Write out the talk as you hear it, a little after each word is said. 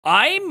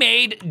I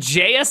made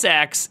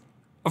JSX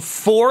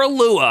for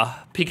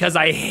Lua because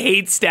I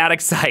hate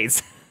static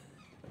sites.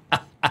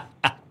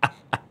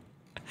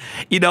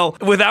 You know,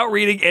 without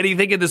reading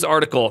anything in this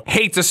article,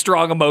 hate's a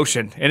strong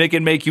emotion, and it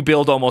can make you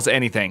build almost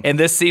anything. And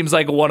this seems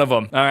like one of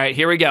them. All right,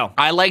 here we go.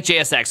 I like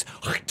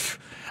JSX.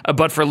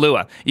 But for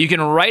Lua, you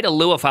can write a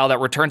Lua file that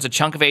returns a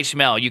chunk of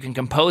HTML. You can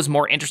compose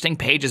more interesting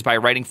pages by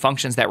writing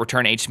functions that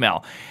return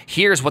HTML.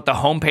 Here's what the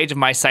homepage of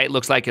my site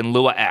looks like in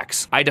Lua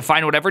X. I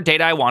define whatever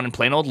data I want in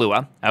plain old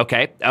Lua.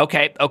 Okay,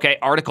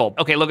 article.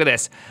 Okay, look at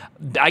this.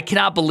 I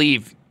cannot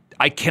believe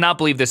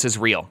this is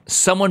real.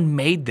 Someone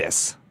made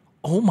this.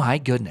 Oh my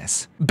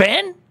goodness.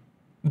 Ben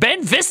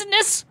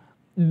Visness?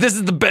 This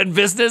is the Ben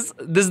Visness.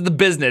 This is the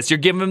business. You're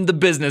giving him the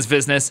business,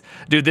 Visness.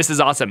 Dude, this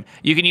is awesome.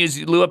 You can use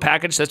Lua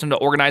package system to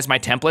organize my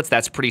templates.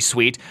 That's pretty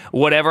sweet.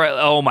 Whatever.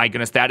 Oh my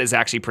goodness, that is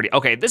actually pretty.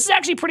 Okay, this is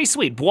actually pretty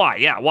sweet. Why?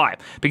 Yeah, why?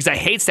 Because I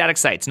hate static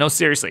sites. No,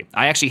 seriously.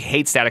 I actually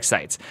hate static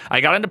sites.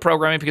 I got into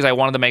programming because I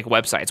wanted to make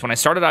websites. When I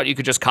started out, you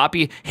could just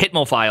copy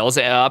HTML files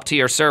up to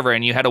your server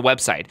and you had a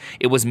website.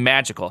 It was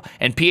magical.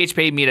 And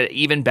PHP made it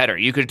even better.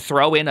 You could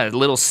throw in a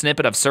little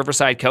snippet of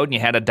server-side code and you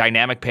had a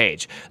dynamic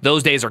page.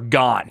 Those days are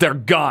gone. They're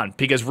gone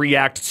because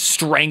React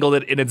strangled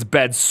it in its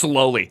bed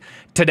slowly.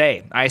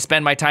 Today, I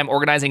spend my time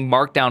organizing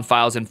markdown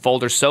files in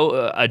folders so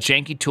a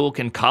janky tool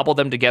can cobble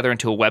them together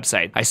into a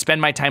website. I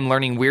spend my time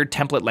learning weird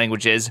template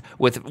languages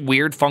with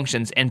weird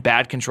functions and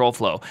bad control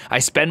flow. I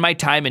spend my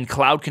time in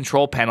cloud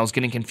control panels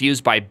getting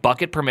confused by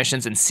bucket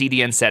permissions and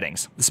CDN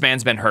settings. This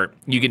man's been hurt.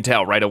 You can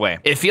tell right away.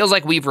 It feels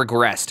like we've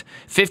regressed.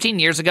 15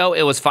 years ago,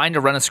 it was fine to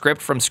run a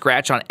script from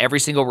scratch on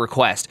every single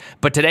request,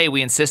 but today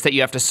we insist that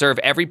you have to serve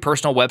every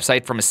personal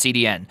website from a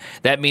CDN.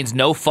 That means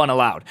no fun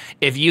allowed.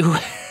 If you...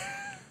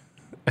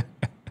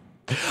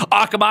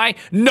 Akamai,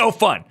 no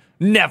fun.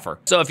 Never.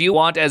 So if you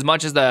want as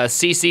much as the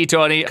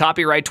CC20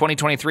 copyright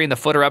 2023 in the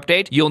footer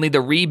update, you'll need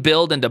to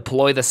rebuild and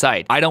deploy the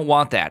site. I don't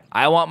want that.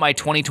 I want my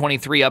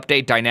 2023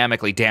 update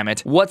dynamically, damn it.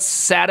 What's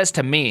saddest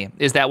to me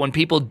is that when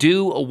people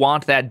do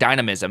want that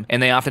dynamism,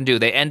 and they often do,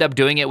 they end up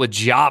doing it with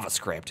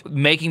JavaScript,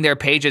 making their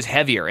pages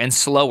heavier and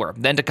slower.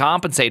 Then to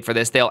compensate for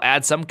this, they'll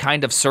add some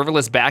kind of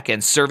serverless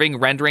backend, serving,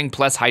 rendering,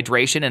 plus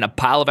hydration, and a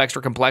pile of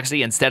extra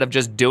complexity instead of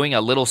just doing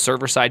a little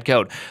server-side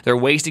code. They're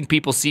wasting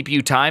people's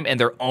CPU time and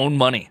their own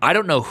money. I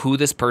don't know who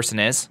this person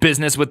is,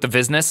 business with the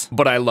Visness,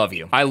 but I love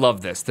you. I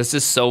love this. This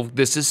is so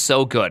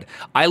good.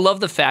 I love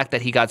the fact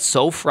that he got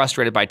so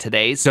frustrated by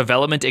today's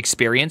development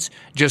experience,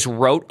 just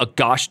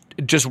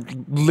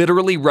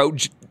literally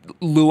wrote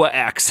Lua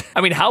X.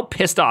 I mean, how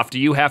pissed off do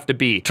you have to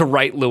be to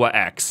write Lua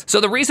X? So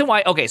the reason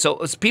why, okay,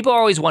 so people are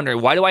always wondering,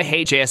 why do I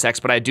hate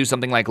JSX, but I do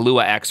something like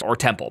Lua X or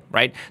Temple,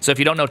 right? So if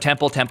you don't know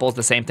Temple is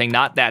the same thing,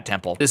 not that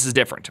Temple. This is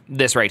different,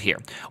 this right here.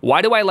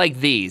 Why do I like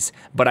these,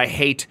 but I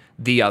hate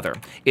the other?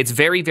 It's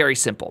very, very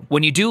simple.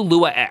 When you do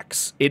Lua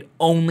X, it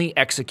only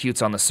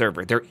executes on the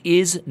server. There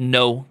is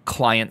no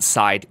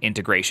client-side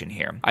integration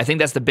here. I think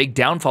that's the big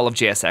downfall of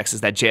JSX,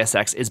 is that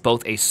JSX is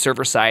both a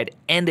server-side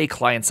and a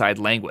client-side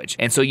language.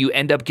 And so you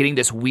end up getting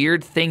this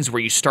weird things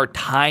where you start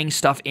tying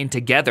stuff in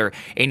together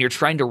and you're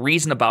trying to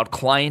reason about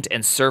client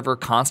and server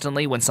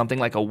constantly when something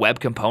like a web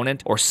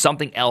component or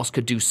something else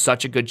could do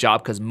such a good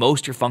job, because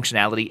most of your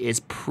functionality is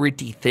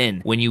pretty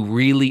thin when you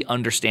really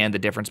understand the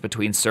difference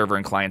between server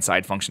and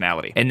client-side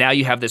functionality. And now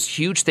you have this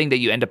huge thing that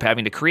you end up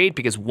having to create,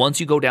 because once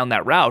you go down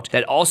that route,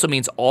 that also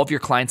means all of your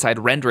client-side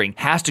rendering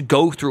has to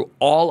go through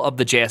all of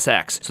the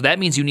JSX. So that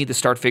means you need to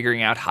start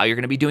figuring out how you're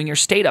going to be doing your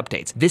state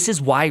updates. This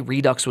is why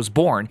Redux was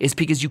born, is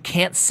because you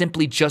can't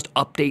simply just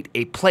update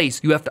a place.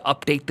 You have to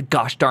update the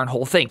gosh darn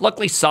whole thing.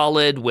 Luckily,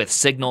 Solid with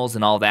signals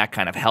and all that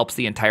kind of helps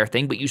the entire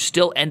thing, but you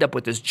still end up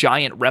with this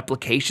giant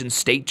replication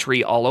state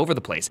tree all over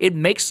the place. It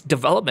makes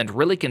development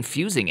really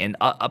confusing and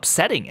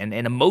upsetting and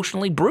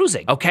emotionally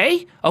bruising.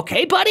 Okay?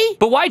 Okay, buddy?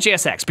 But why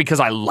JSX? Because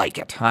I like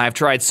it. I've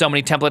tried so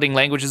many templating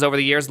languages over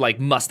the years, like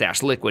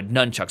Mustache, Liquid,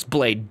 Nunchucks,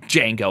 Blade,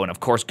 Django, and of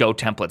course Go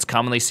templates,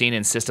 commonly seen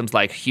in systems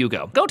like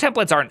Hugo. Go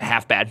templates aren't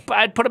half bad, but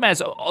I'd put them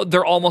as,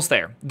 they're almost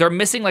there. They're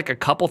missing like a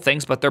couple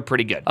things, but they're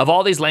pretty good. Of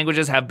all these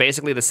languages have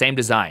basically the same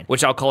design,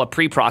 which I'll call a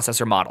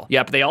preprocessor model.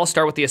 Yep, they all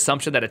start with the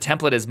assumption that a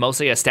template is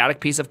mostly a static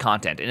piece of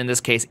content, and in this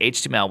case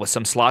HTML with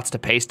some slots to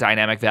paste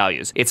dynamic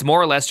values. It's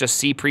more or less just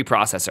C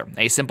preprocessor,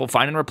 a simple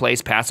find and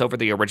replace, pass over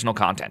the original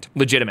content.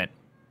 Legitimate.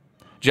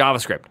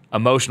 JavaScript,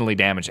 emotionally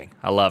damaging.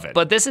 I love it.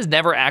 But this is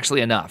never actually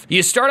enough.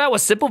 You start out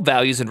with simple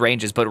values and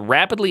ranges, but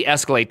rapidly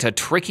escalate to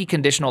tricky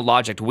conditional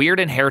logic,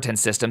 weird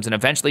inheritance systems, and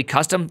eventually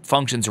custom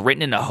functions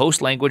written in a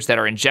host language that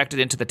are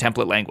injected into the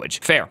template language.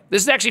 Fair.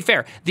 This is actually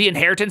fair. The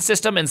inheritance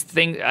system and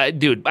thing,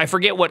 dude, I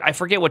forget what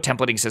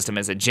templating system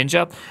is at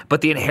Jinja, but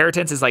the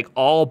inheritance is like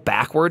all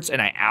backwards,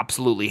 and I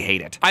absolutely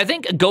hate it. I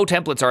think Go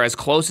templates are as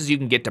close as you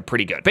can get to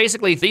pretty good.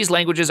 Basically, these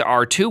languages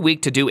are too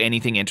weak to do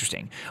anything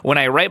interesting. When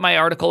I write my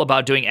article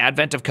about doing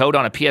Advent of code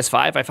on a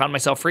PS5, I found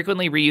myself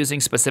frequently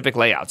reusing specific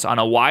layouts on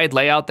a wide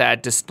layout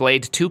that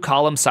displayed 2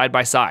 columns side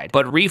by side,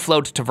 but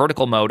reflowed to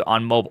vertical mode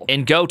on mobile.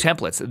 In Go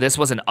templates, this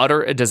was an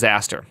utter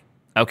disaster.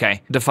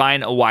 Okay.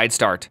 Define a wide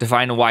start.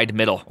 Define a wide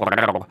middle.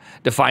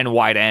 Define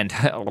wide end.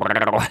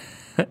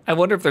 I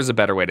wonder if there's a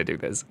better way to do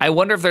this.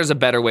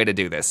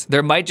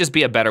 There might just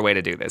be a better way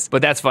to do this,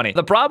 but that's funny.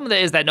 The problem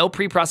is that no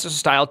preprocessor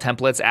style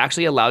templates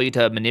actually allow you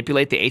to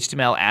manipulate the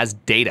HTML as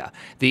data.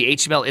 The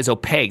HTML is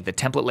opaque. The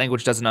template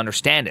language doesn't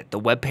understand it. The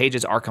web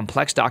pages are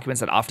complex documents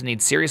that often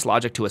need serious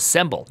logic to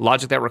assemble.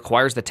 Logic that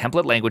requires the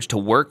template language to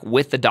work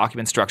with the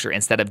document structure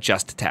instead of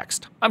just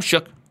text. I'm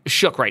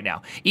shook right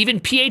now. Even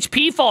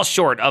PHP falls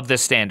short of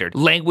this standard.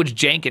 Language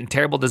jank and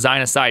terrible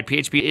design aside,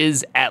 PHP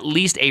is at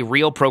least a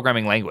real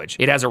programming language.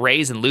 It has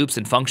arrays and loops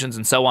and functions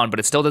and so on, but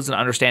it still doesn't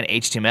understand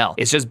HTML.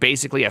 It's just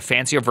basically a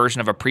fancier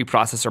version of a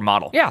preprocessor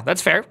model. Yeah,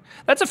 that's fair.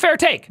 That's a fair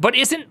take. But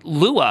isn't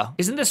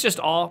this just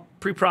all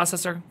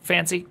preprocessor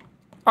fancy?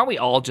 Aren't we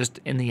all just,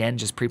 in the end,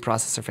 just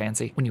preprocessor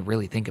fancy when you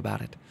really think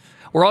about it?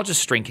 We're all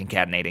just string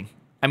concatenating.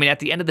 I mean, at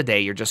the end of the day,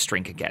 you're just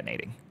string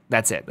concatenating.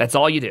 That's it. That's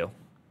all you do.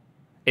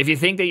 If you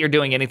think that you're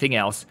doing anything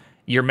else,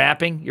 you're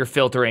mapping, you're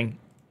filtering,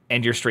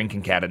 and you're string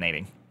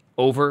concatenating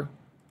over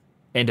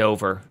and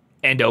over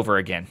and over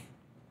again.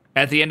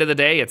 At the end of the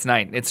day, it's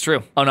night. It's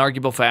true.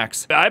 Unarguable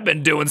facts. I've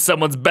been doing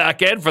someone's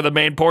back end for the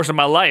main portion of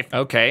my life.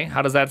 Okay,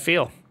 how does that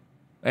feel?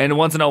 And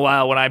once in a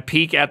while, when I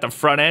peek at the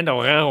front end,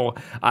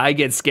 I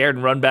get scared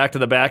and run back to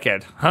the back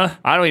end. Huh?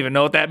 I don't even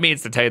know what that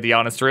means, to tell you the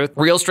honest truth.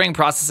 Real string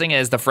processing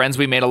is the friends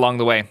we made along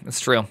the way. It's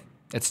true.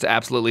 It's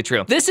absolutely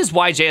true. This is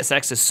why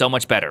JSX is so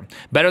much better.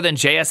 Better than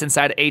JS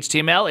inside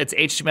HTML, it's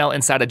HTML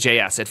inside of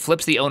JS. It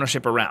flips the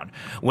ownership around.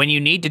 When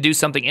you need to do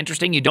something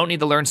interesting, you don't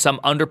need to learn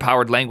some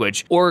underpowered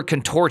language or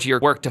contort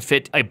your work to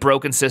fit a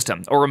broken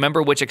system or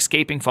remember which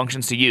escaping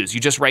functions to use. You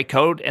just write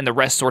code and the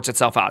rest sorts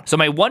itself out. So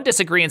my one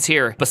disagreement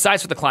here,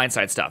 besides for the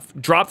client-side stuff,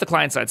 drop the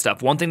client-side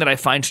stuff. One thing that I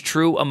find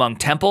true among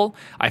Temple,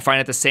 I find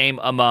it the same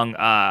among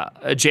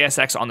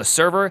JSX on the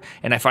server,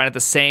 and I find it the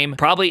same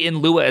probably in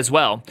Lua as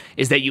well,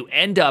 is that you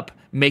end up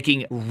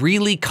making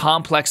really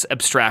complex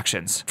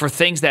abstractions for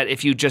things that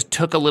if you just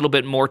took a little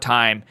bit more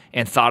time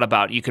and thought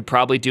about, you could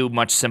probably do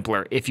much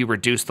simpler if you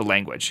reduce the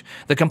language.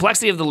 The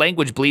complexity of the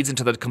language bleeds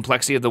into the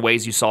complexity of the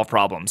ways you solve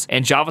problems.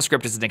 And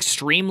JavaScript is an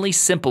extremely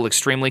simple,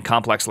 extremely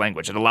complex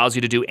language. It allows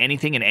you to do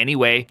anything in any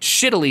way,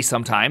 shittily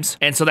sometimes.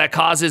 And so that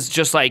causes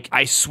just like,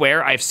 I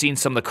swear I've seen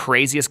some of the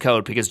craziest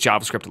code because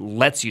JavaScript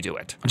lets you do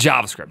it.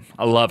 JavaScript,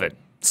 I love it.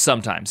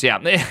 Sometimes,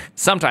 yeah.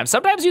 Sometimes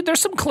there's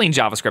some clean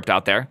JavaScript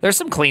out there. There's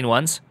some clean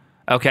ones.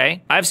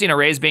 Okay, I've seen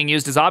arrays being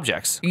used as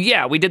objects.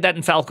 Yeah, we did that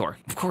in Falcor.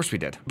 Of course we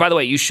did. By the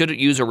way, you shouldn't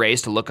use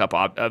arrays to look up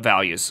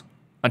values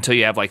until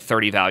you have like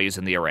 30 values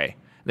in the array.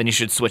 Then you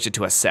should switch it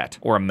to a set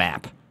or a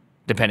map,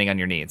 depending on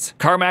your needs.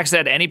 Carmack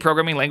said any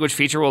programming language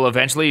feature will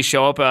eventually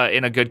show up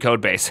in a good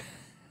code base.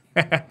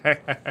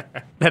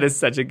 That is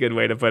such a good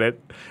way to put it.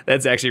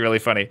 That's actually really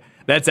funny.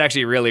 That's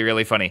actually really,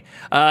 really funny.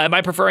 Am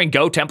I preferring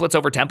Go templates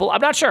over Temple?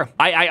 I'm not sure.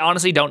 I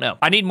honestly don't know.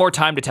 I need more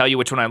time to tell you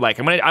which one I like.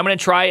 I'm gonna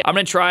try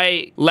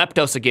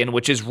Leptos again,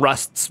 which is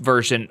Rust's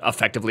version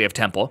effectively of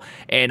Temple,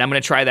 and I'm gonna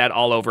try that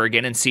all over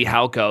again and see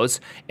how it goes,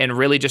 and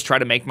really just try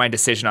to make my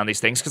decision on these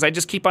things because I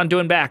just keep on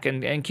doing back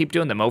and keep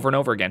doing them over and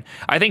over again.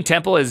 I think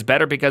Temple is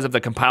better because of the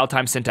compile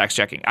time syntax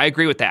checking. I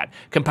agree with that.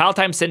 Compile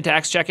time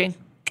syntax checking,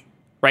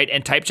 right,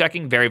 and type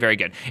checking, very, very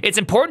good. It's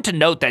important to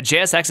note that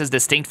JSX is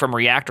distinct from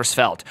React or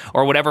Svelte,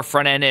 or whatever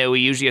front end we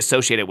usually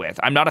associate it with.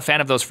 I'm not a fan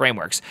of those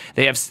frameworks.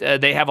 They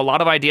have a lot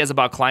of ideas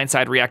about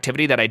client-side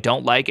reactivity that I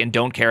don't like and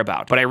don't care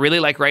about, but I really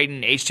like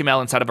writing HTML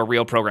inside of a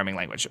real programming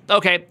language.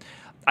 Okay,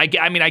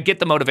 I mean, I get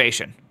the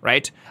motivation,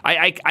 right?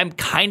 I'm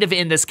kind of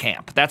in this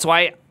camp. That's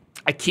why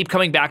I keep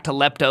coming back to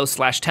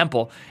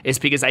Leptos/Temple, is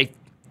because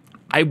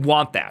I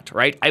want that,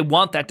 right? I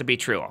want that to be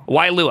true.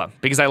 Why Lua?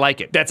 Because I like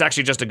it. That's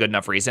actually just a good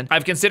enough reason.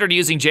 I've considered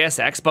using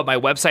JSX, but my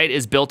website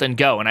is built in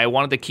Go, and I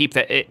wanted to keep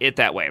it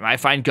that way. I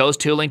find Go's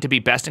tooling to be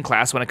best in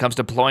class when it comes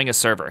to deploying a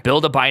server.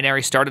 Build a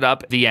binary, start it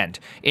up, the end.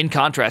 In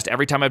contrast,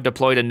 every time I've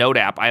deployed a Node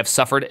app, I have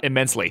suffered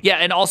immensely. Yeah,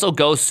 and also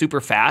Go's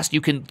super fast. You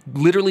can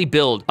literally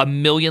build a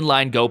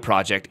 1,000,000-line Go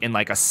project in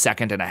like a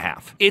second and a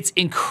half. It's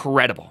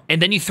incredible.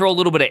 And then you throw a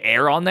little bit of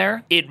air on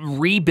there, it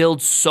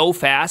rebuilds so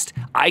fast,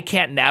 I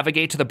can't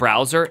navigate to the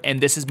browser,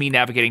 and this is me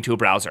navigating to a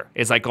browser.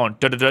 It's like going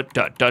and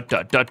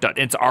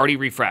it's already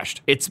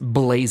refreshed. It's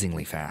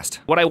blazingly fast.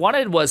 What I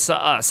wanted was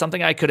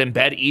something I could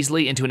embed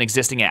easily into an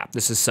existing app.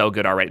 This is so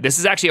good already. This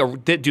is actually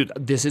dude,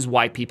 this is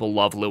why people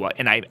love Lua,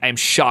 and I'm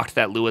shocked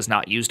that Lua is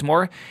not used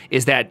more,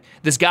 is that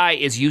this guy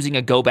is using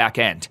a Go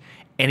backend,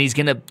 and he's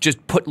gonna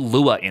just put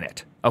Lua in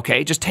it.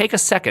 Okay, just take a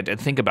second and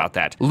think about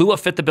that. Lua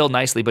fit the bill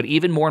nicely, but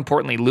even more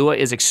importantly, Lua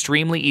is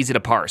extremely easy to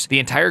parse. The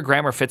entire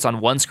grammar fits on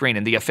one screen,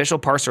 and the official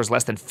parser is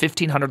less than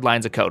 1,500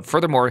 lines of code.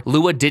 Furthermore,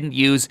 Lua didn't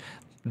use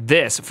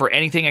this for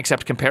anything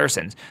except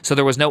comparisons, so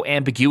there was no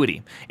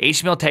ambiguity.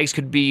 HTML tags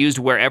could be used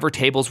wherever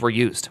tables were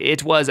used.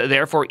 It was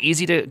therefore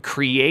easy to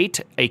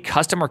create a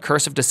custom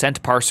recursive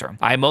descent parser.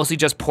 I mostly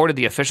just ported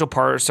the official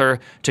parser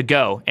to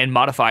Go and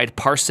modified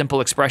parse simple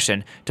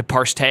expression to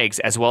parse tags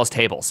as well as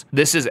tables.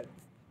 This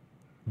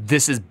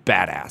is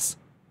badass.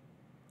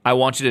 I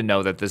want you to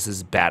know that this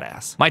is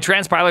badass. My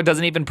transpiler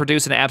doesn't even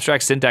produce an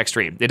abstract syntax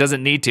tree. It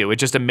doesn't need to. It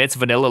just emits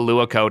vanilla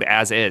Lua code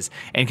as is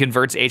and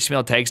converts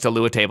HTML tags to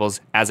Lua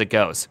tables as it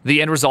goes.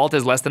 The end result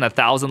is less than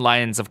 1,000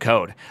 lines of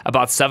code.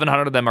 About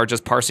 700 of them are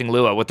just parsing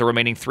Lua, with the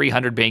remaining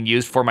 300 being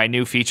used for my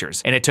new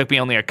features. And it took me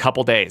only a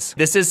couple days.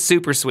 This is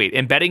super sweet.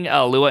 Embedding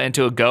Lua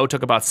into a Go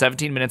took about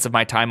 17 minutes of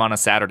my time on a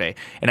Saturday,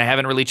 and I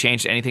haven't really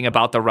changed anything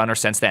about the runner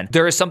since then.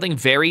 There is something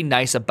very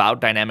nice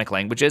about dynamic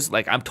languages.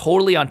 Like, I'm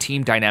totally on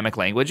team dynamic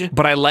language,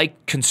 but I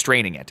like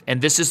constraining it.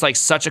 And this is like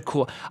such a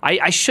cool,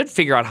 I should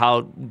figure out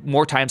how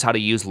to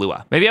use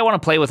Lua. Maybe I want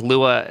to play with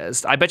Lua.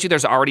 I bet you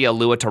there's already a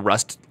Lua to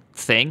Rust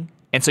thing.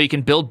 And so you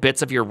can build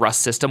bits of your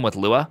Rust system with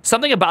Lua.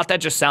 Something about that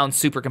just sounds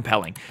super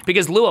compelling.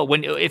 Because Lua,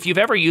 if you've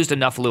ever used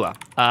enough Lua,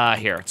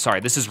 here, sorry,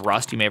 this is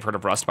Rust. You may have heard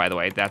of Rust, by the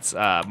way. That's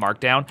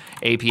Markdown,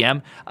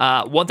 APM.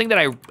 One thing that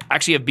I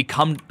actually have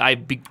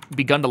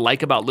begun to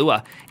like about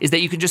Lua is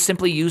that you can just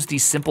simply use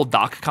these simple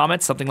doc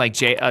comments, something like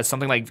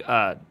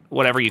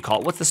whatever you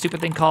call it. What's the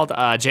stupid thing called?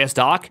 JS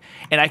doc.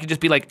 And I can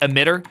just be like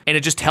emitter, and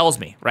it just tells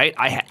me, right?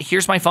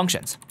 Here's my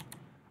functions.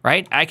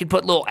 Right? I can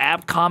put little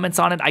app comments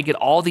on it. I get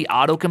all the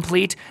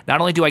autocomplete. Not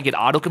only do I get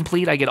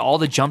autocomplete, I get all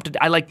the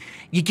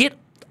you get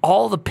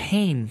all the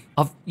pain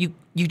of, you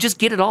just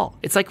get it all.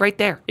 It's like right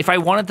there. If I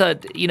wanted to,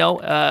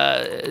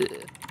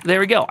 there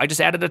we go. I just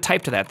added a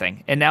type to that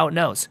thing, and now it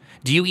knows.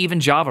 Do you even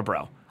Java,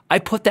 bro? I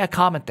put that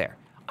comment there.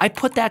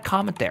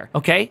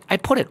 Okay? I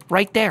put it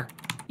right there.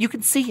 You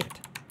can see it.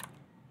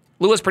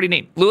 Lua's pretty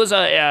neat. Lua's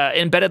a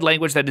embedded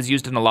language that is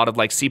used in a lot of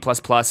like C++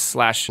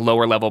 /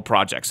 lower level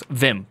projects,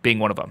 Vim being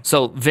one of them.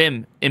 So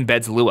Vim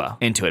embeds Lua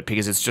into it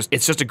because it's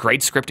just a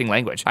great scripting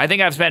language. I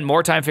think I've spent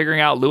more time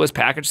figuring out Lua's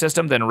package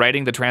system than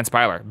writing the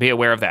transpiler. Be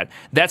aware of that.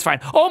 That's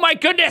fine. Oh my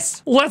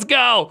goodness! Let's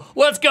go!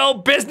 Let's go!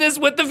 Business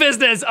with the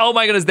Visness! Oh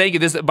my goodness, thank you.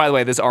 This, by the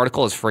way, this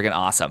article is friggin'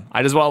 awesome.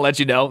 I just want to let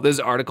you know, this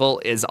article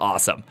is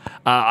awesome.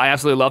 I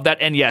absolutely love that.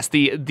 And yes,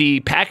 the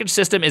package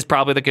system is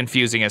probably the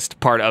confusingest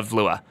part of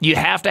Lua. You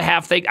have to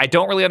have things. I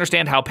don't really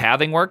understand how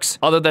pathing works,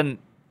 other than,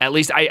 at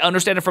least I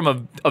understand it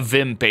from a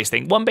Vim-based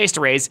thing. One-based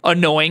arrays,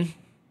 annoying,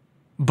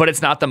 but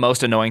it's not the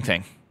most annoying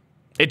thing.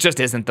 It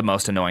just isn't the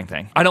most annoying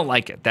thing. I don't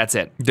like it. That's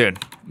it. Dude,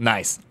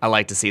 nice. I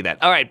like to see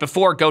that. All right,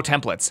 before Go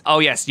templates. Oh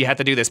yes, you have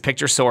to do this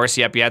picture source.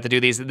 Yep, you have to do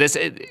these.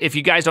 If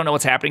you guys don't know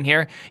what's happening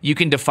here, you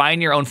can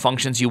define your own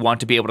functions you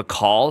want to be able to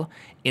call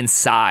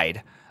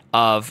inside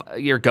of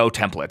your Go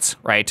templates,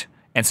 right?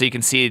 And so you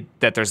can see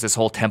that there's this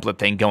whole template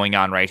thing going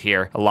on right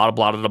here. A lot of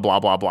blah, blah,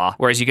 blah, blah, blah.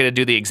 Whereas you get to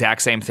do the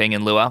exact same thing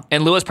in Lua.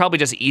 And Lua is probably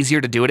just easier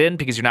to do it in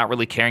because you're not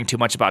really caring too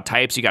much about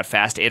types. You got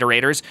fast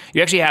iterators.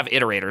 You actually have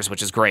iterators,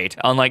 which is great.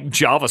 Unlike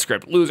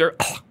JavaScript, loser.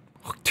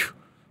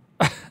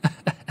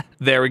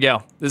 There we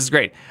go. This is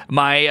great.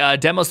 My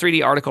Demos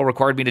 3D article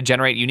required me to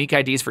generate unique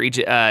IDs for each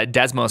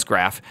Desmos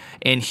graph.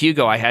 In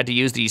Hugo, I had to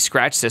use the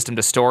Scratch system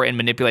to store and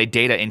manipulate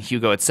data in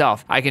Hugo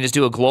itself. I can just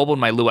do a global in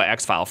my Lua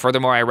X file.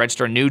 Furthermore, I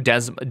register new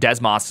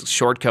Desmos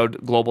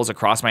shortcode globals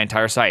across my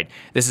entire site.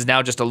 This is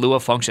now just a Lua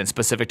function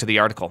specific to the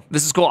article.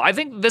 This is cool. I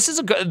think this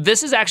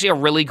is actually a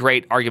really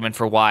great argument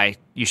for why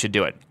you should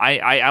do it.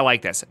 I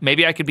like this.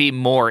 Maybe I could be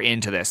more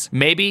into this.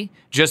 Maybe,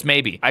 just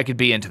maybe, I could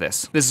be into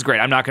this. This is great.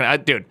 I'm not gonna,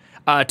 dude.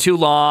 Too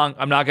long.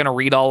 I'm not going to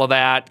read all of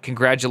that.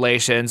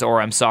 Congratulations, or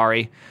I'm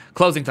sorry.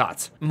 Closing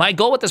thoughts. My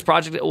goal with this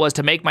project was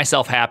to make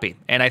myself happy,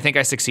 and I think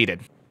I succeeded.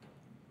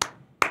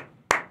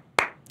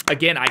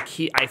 Again,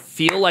 I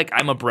feel like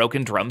I'm a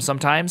broken drum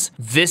sometimes.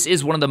 This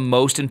is one of the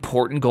most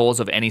important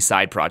goals of any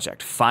side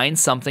project. Find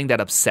something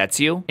that upsets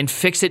you and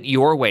fix it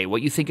your way,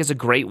 what you think is a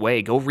great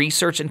way. Go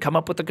research and come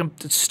up with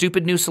a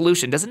stupid new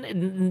solution.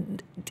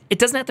 It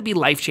doesn't have to be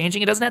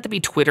life-changing. It doesn't have to be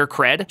Twitter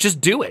cred. Just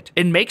do it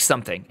and make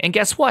something. And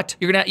guess what?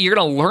 You're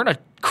gonna learn a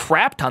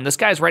crap ton. This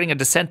guy's writing a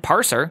descent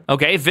parser.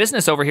 Okay,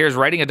 Visness over here is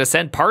writing a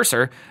descent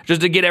parser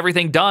just to get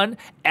everything done.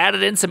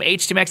 Added in some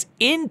HTMX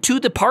into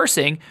the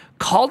parsing.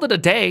 Called it a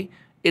day.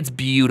 It's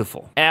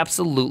beautiful.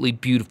 Absolutely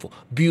beautiful.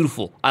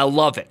 Beautiful. I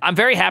love it. I'm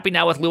very happy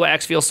now with Lua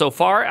X Field so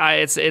far.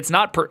 It's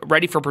not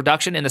ready for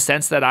production in the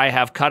sense that I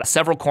have cut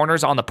several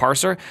corners on the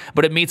parser,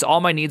 but it meets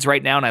all my needs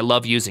right now and I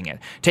love using it.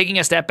 Taking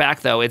a step back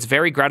though, it's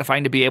very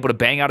gratifying to be able to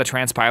bang out a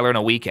transpiler in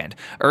a weekend.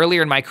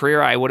 Earlier in my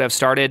career, I would have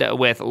started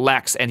with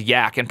Lex and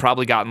Yak and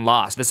probably gotten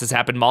lost. This has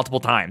happened multiple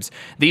times.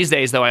 These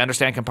days though, I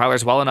understand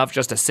compilers well enough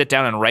just to sit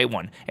down and write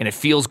one, and it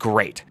feels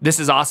great. This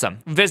is awesome.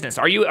 Visness,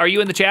 are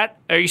you in the chat?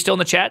 Are you still in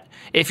the chat?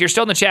 If you're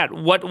still in the chat,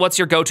 what's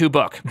your go-to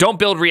book? Don't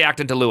build React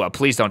into Lua.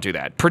 Please don't do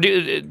that.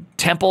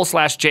 Temple /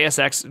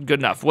 JSX,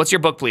 good enough. What's your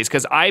book, please?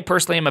 Because I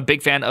personally am a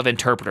big fan of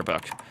Interpreter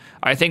book.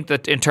 I think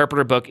the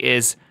Interpreter book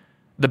is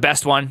the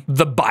best one.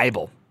 The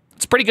Bible.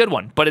 It's a pretty good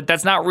one, but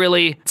it's not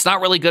really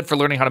good for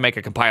learning how to make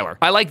a compiler.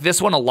 I like this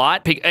one a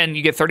lot, and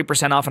you get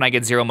 30% off and I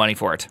get zero money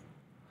for it.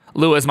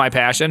 Lua is my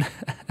passion.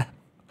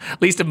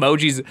 At least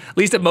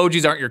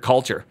emojis aren't your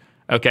culture.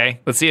 Okay,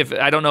 let's see if,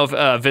 I don't know if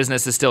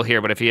Visness is still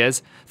here, but if he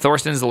is,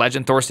 Thorsten is a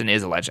legend. Thorsten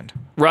is a legend.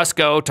 Rust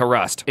go to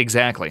Rust.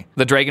 Exactly.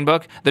 The Dragon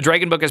Book. The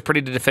Dragon Book is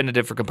pretty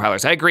definitive for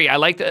compilers. I agree. I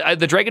like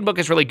the Dragon Book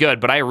is really good,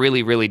 but I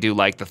really, really do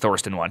like the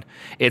Thorsten one.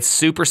 It's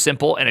super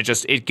simple, and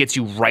it gets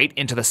you right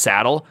into the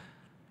saddle,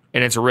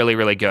 and it's really,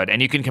 really good.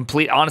 And you can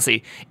complete,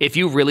 honestly, if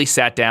you really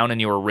sat down and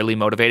you were really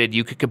motivated,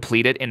 you could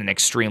complete it in an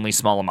extremely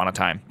small amount of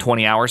time.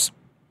 20 hours.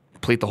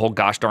 Complete the whole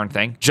gosh darn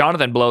thing.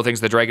 Jonathan Blow thinks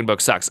the Dragon Book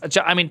sucks.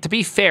 I mean, to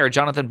be fair,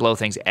 Jonathan Blow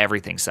thinks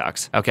everything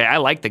sucks. Okay, I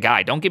like the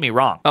guy. Don't get me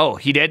wrong. Oh,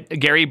 he did?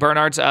 Gary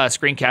Bernard's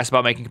screencast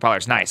about making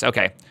compilers. Nice.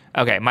 Okay.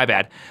 Okay, my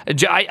bad.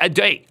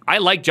 I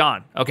like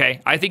John,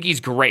 okay? I think he's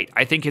great.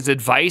 I think his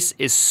advice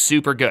is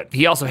super good.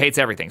 He also hates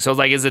everything. So,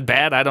 like, is it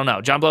bad? I don't know.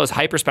 John Blow is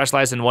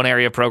hyper-specialized in one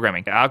area of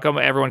programming. How come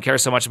everyone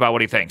cares so much about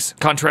what he thinks?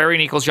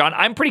 Contrarian equals John.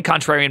 I'm pretty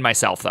contrarian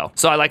myself, though.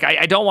 So,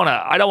 I don't want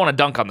to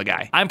dunk on the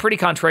guy. I'm pretty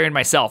contrarian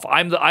myself.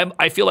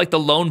 I feel like the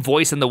lone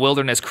voice in the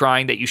wilderness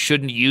crying that you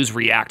shouldn't use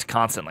React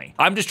constantly.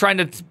 I'm just trying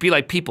to be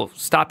like, people,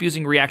 stop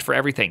using React for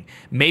everything.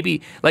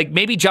 Maybe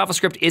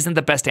JavaScript isn't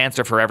the best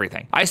answer for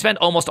everything. I spent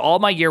almost all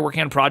my year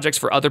working on projects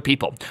for other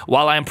people.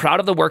 While I am proud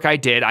of the work I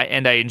did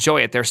and I enjoy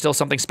it, there's still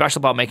something special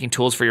about making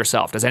tools for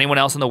yourself. Does anyone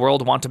else in the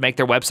world want to make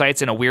their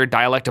websites in a weird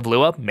dialect of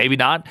Lua? Maybe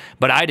not,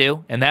 but I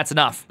do, and that's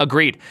enough.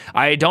 Agreed.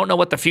 I don't know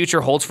what the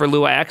future holds for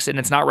Lua X, and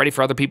it's not ready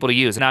for other people to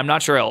use, and I'm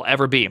not sure it'll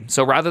ever be.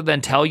 So rather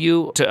than tell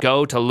you to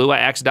go to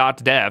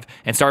luax.dev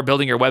and start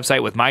building your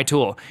website with my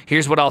tool,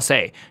 here's what I'll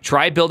say.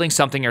 Try building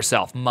something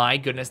yourself. My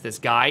goodness, this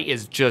guy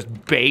is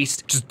just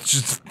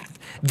based.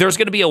 There's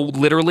going to be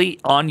literally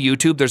on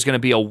YouTube, there's going to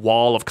be a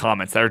wall of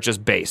comments that are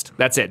just based.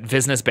 That's it.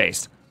 Visness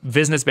based.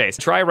 Visness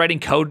based. Try writing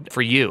code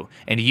for you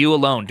and you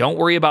alone. Don't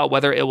worry about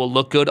whether it will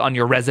look good on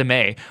your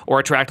resume or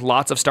attract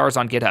lots of stars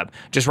on GitHub.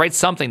 Just write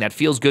something that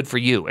feels good for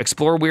you.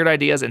 Explore weird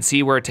ideas and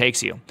see where it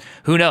takes you.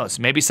 Who knows?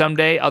 Maybe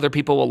someday other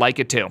people will like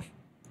it too.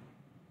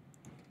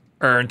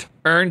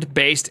 Earned,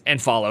 based,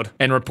 and followed,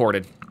 and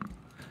reported.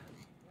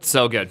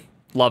 So good.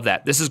 Love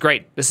that. This is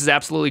great. This is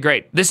absolutely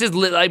great. This is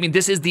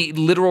the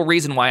literal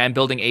reason why I'm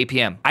building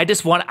APM. I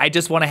just want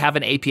to have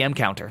an APM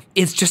counter.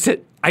 It's just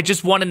I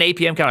just want an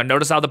APM counter.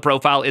 Notice how the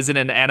profile isn't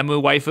an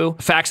anime waifu?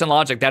 Facts and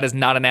logic, that is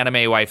not an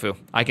anime waifu.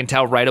 I can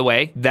tell right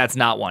away that's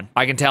not one.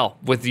 I can tell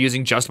with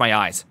using just my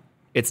eyes.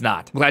 It's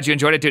not. I'm glad you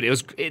enjoyed it,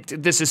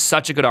 dude. This is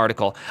such a good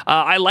article.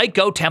 I like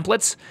Go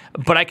templates,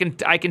 but I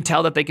can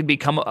tell that they can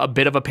become a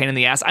bit of a pain in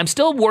the ass. I'm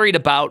still worried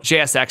about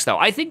JSX though.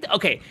 I think,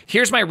 okay,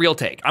 here's my real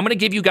take. I'm gonna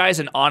give you guys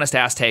an honest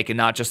ass take and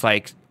not just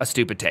like a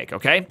stupid take,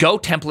 okay? Go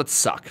templates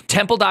suck.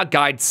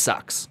 Temple.guide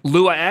sucks.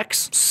 Lua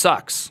X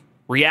sucks.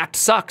 React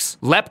sucks.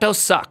 Lepto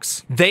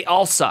sucks. They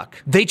all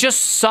suck. They just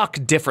suck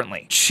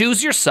differently.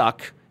 Choose your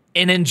suck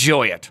and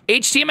enjoy it.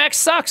 HTMX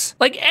sucks.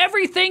 Like,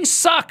 everything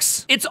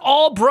sucks. It's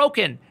all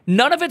broken.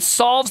 None of it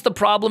solves the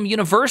problem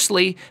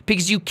universally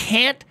because you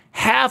can't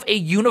have a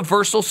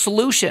universal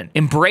solution.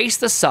 Embrace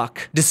the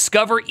suck,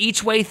 discover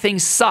each way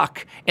things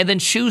suck, and then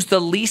choose the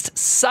least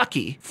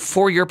sucky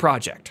for your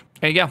project.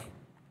 There you go.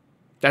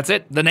 That's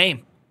it, the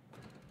name.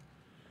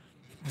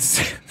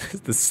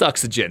 The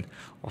Suxogen.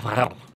 Wow.